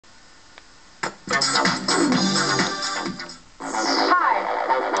Hi,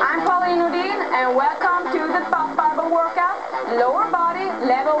 I'm Pauline Udin and welcome to the Buff Bible Workout, Lower Body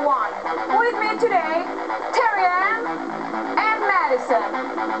Level 1. With me today, Terry Ann and Madison.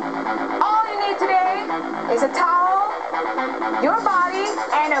 All you need today is a towel, your body,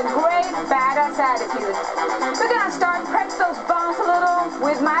 and a great badass attitude. We're gonna start prep those bones a little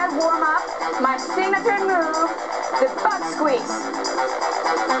with my warm-up, my signature move, the butt squeeze.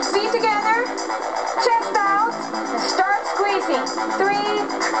 Feet together, chest out, and start squeezing. 3,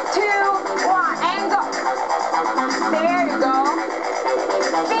 2, 1, and go. There you go.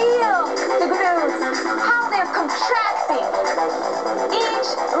 Feel the glutes, how they're contracting. Each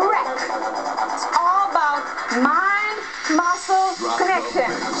rep. It's all about mind-muscle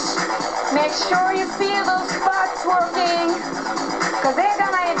connection. Make sure you feel those butts working, because they're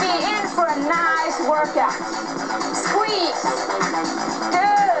gonna be in for a nice workout. Squeeze.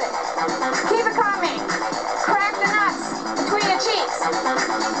 Good. Keep it coming. Crack the nuts between your cheeks.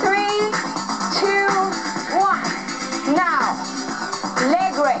 3, 2, 1. Now,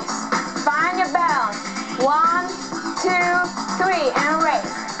 leg raise. Find your balance. 1, 2, 3, and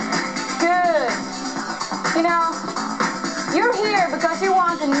raise. Good. You know, you're here because you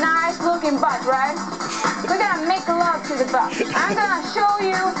want a nice looking butt, right? We're gonna make love to the butt. I'm gonna show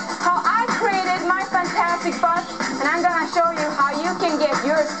you how I created my fantastic butt, and I'm gonna show you how you can get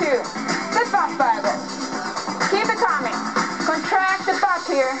yours too. The Buff Bible. Keep it coming. Contract the butt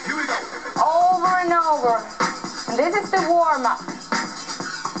here. Over and over. And this is the warm-up.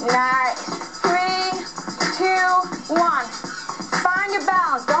 Nice. 3, 2, 1. Find your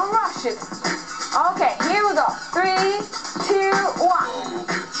balance. Don't rush it. Okay, here we go. 3, 2, 1.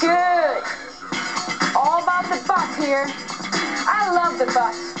 Good. All about the butt here. I love the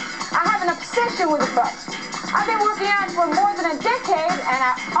butt. I have an obsession with the butt. I've been working out for more than a decade, and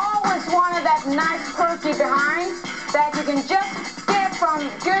I always wanted that nice perky behind that you can just get from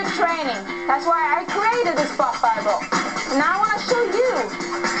good training. That's why I created this Buff Bible. And I want to show you.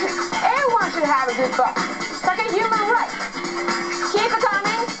 Everyone should have a good butt. It's like a human right. Keep it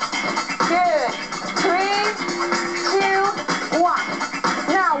coming. Good. 3, 2,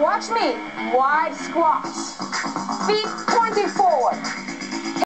 1. Now watch me. Wide squats. Feet pointing forward.